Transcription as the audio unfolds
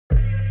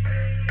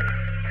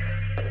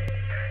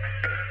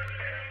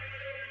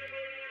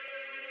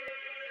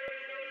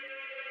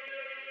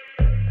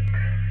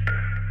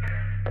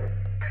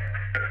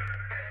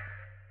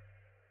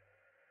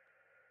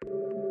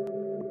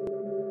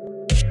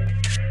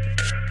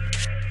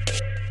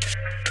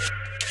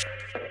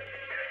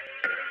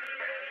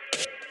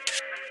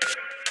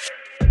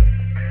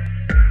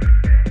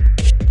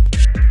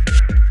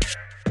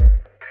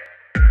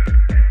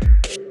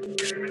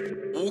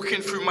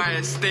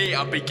state,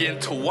 I begin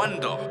to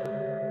wonder,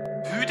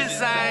 who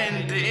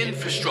designed the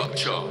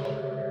infrastructure?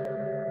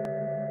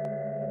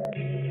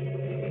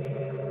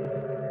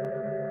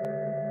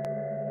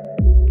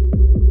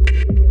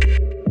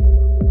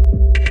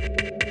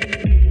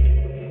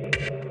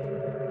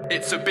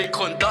 It's a big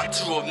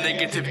conductor of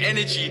negative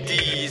energy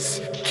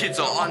these kids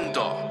are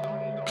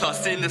under.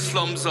 Plus in the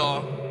slums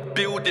are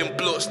building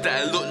blocks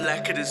that look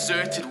like a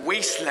deserted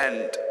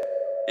wasteland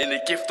in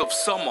the gift of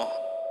summer.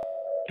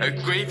 A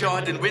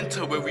graveyard in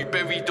winter where we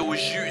bury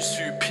those youths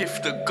who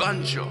piff the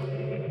ganja,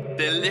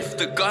 then lift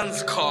the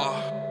guns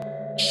car.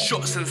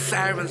 Shots and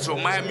sirens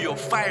remind me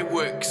of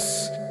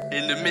fireworks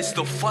in the midst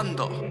of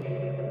thunder.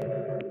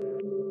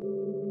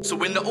 So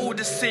when the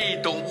elders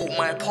say don't walk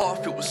my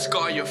path, it will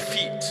scar your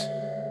feet.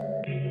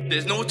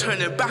 There's no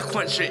turning back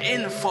once you're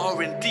in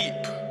far and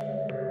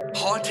deep.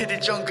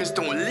 Hard-headed youngers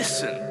don't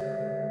listen.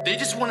 They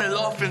just want to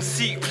laugh and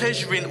seek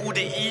pleasure in all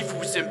the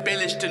evils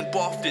embellished and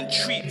bathed in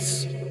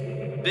treats.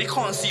 They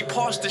can't see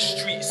past the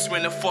streets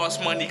when the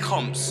fast money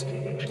comes.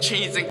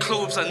 Chains and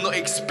clothes are not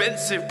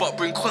expensive but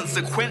bring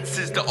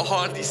consequences that are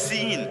hardly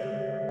seen.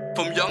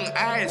 From young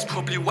eyes,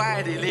 probably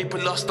why they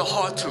label us the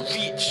hard to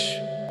reach.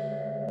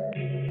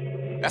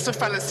 That's a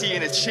fallacy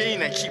in a chain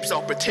that keeps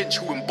our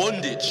potential in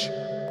bondage.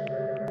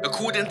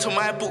 According to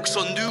my books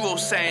on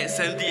neuroscience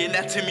and the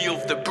anatomy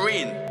of the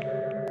brain,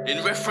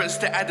 in reference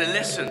to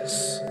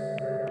adolescence,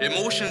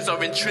 emotions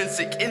are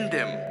intrinsic in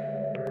them.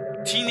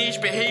 Teenage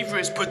behavior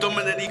is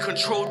predominantly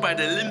controlled by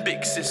the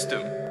limbic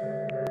system.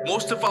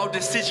 Most of our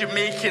decision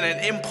making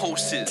and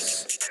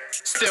impulses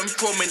stem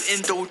from and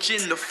indulge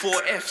in the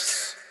 4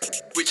 F's,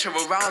 which are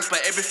aroused by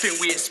everything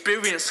we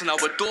experience on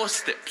our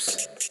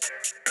doorsteps.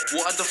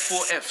 What are the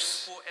 4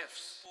 F's?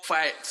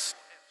 Fight,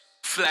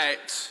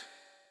 flight,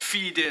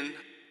 feeding,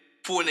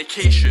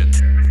 fornication.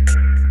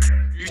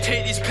 You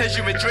take these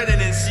pleasure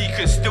adrenaline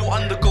seekers still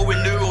undergoing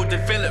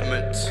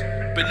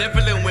neurodevelopment,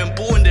 benevolent when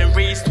born and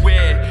raised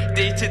where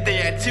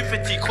day-to-day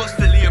activity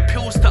constantly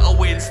appeals to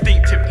our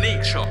instinctive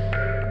nature.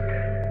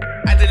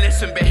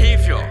 Adolescent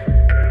behavior,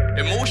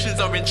 emotions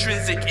are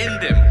intrinsic in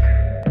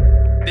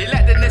them. They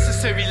lack the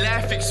necessary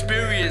life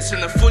experience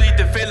and a fully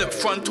developed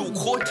frontal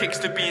cortex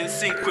to be in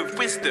sync with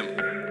wisdom.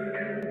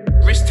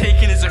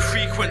 Risk-taking is a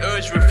frequent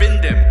urge within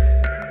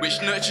them,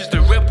 which nurtures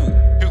the rebel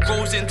who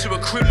grows into a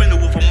criminal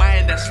with a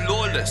mind that's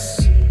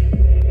lawless.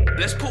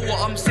 Let's put what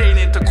I'm saying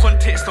into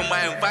context of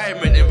my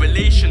environment in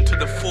relation to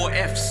the 4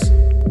 F's.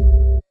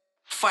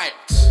 Fight.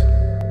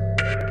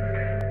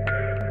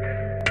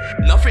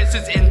 Nothing's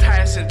as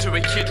enticing to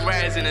a kid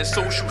rising in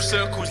social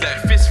circles like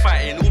fist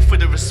fighting, all for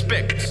the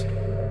respect.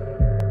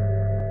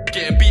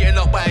 Getting beaten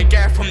up by a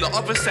guy from the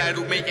other side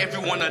will make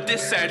everyone on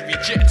this side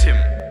reject him.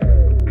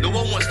 No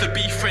one wants to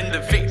befriend the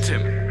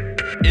victim.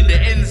 In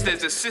the ends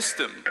there's a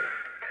system.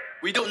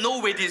 We don't know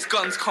where these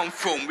guns come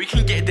from. We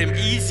can get them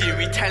easy and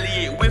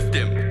retaliate with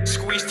them.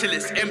 Squeeze till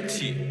it's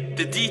empty.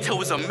 The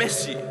details are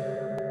messy.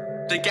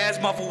 The guy's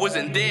mother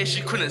wasn't there,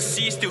 she couldn't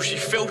see, still she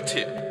felt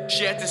it.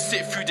 She had to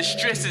sit through the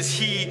stress as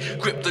he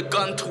gripped the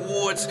gun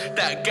towards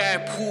that guy,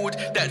 pulled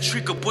that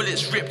trigger,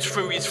 bullets ripped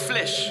through his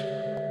flesh.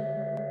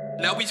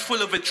 Now he's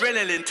full of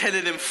adrenaline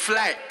telling him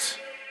flight.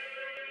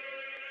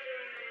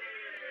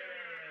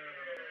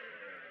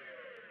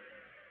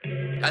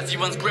 As he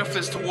runs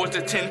breathless towards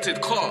the tinted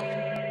car,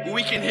 all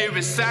we can hear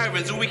is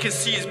sirens, all we can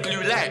see is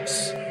blue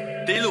lights.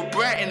 They look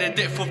bright in the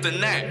depth of the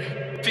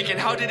night, thinking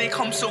how did they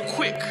come so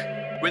quick?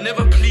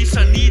 Whenever police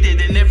are needed,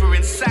 they're never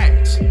in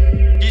sight.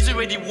 He's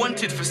already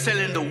wanted for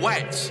selling the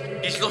whites.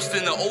 He's lost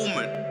in the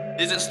omen,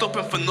 isn't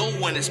stopping for no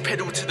one, it's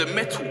pedal to the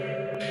metal.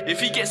 If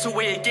he gets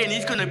away again,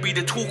 he's gonna be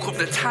the talk of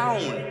the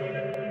town.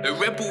 A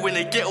rebel in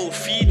a ghetto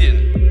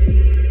feeding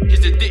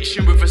his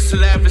addiction with a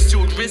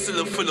saliva-sealed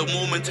rizzler full of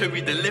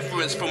momentary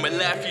deliverance from a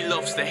life he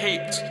loves to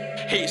hate.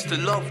 Hates to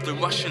love, the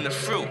rush and the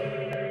thrill.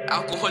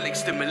 Alcoholic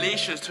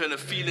stimulations turn the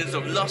feelings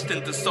of lust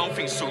into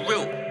something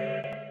surreal.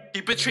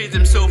 He betrays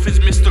himself as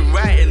Mr.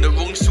 Right in the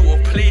wrong sort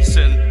of place,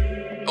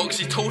 and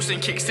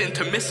oxytocin kicks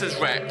into Mrs.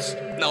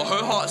 Right. Now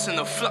her heart's in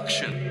a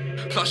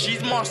fluxion. Plus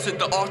she's mastered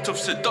the art of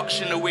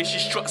seduction, the way she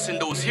struts in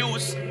those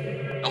heels.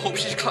 I hope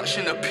she's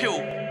clutching a pill.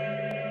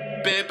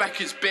 Bareback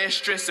is bare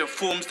stress and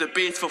forms the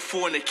base for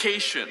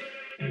fornication,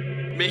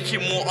 making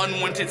more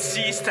unwanted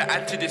seeds to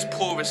add to this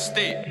poor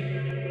estate.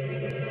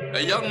 A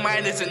young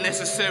mind isn't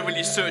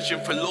necessarily searching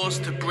for laws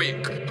to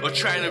break or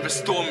trying to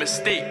restore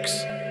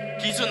mistakes.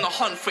 He's on the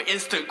hunt for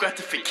instant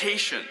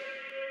gratification,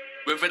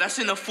 whether that's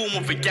in the form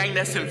of a gang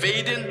that's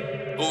invading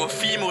or a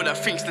female that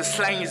thinks the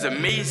slang is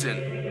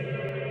amazing.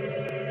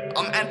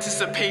 I'm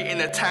anticipating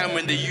a time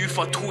when the youth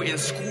are taught in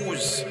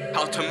schools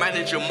how to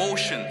manage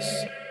emotions,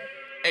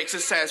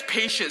 exercise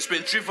patience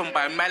when driven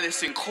by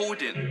malice in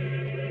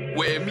coding,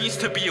 what it means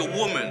to be a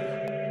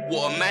woman,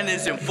 what a man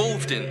is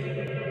involved in,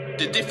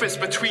 the difference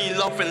between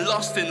love and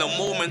lust in a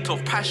moment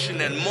of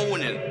passion and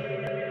moaning.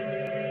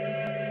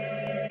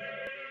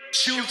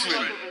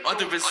 Children are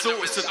the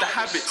results of the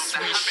habits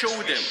we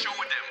show them.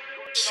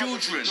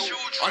 Children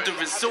are the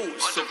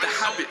results of the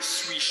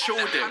habits we show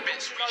them.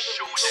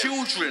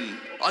 Children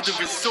are the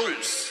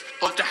results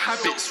of the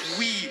habits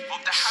we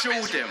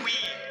show them.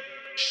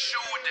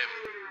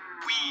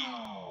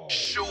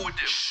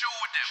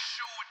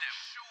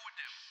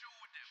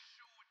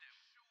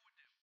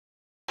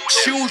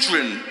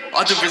 Children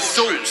are the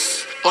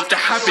results of the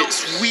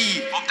habits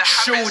we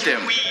show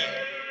them.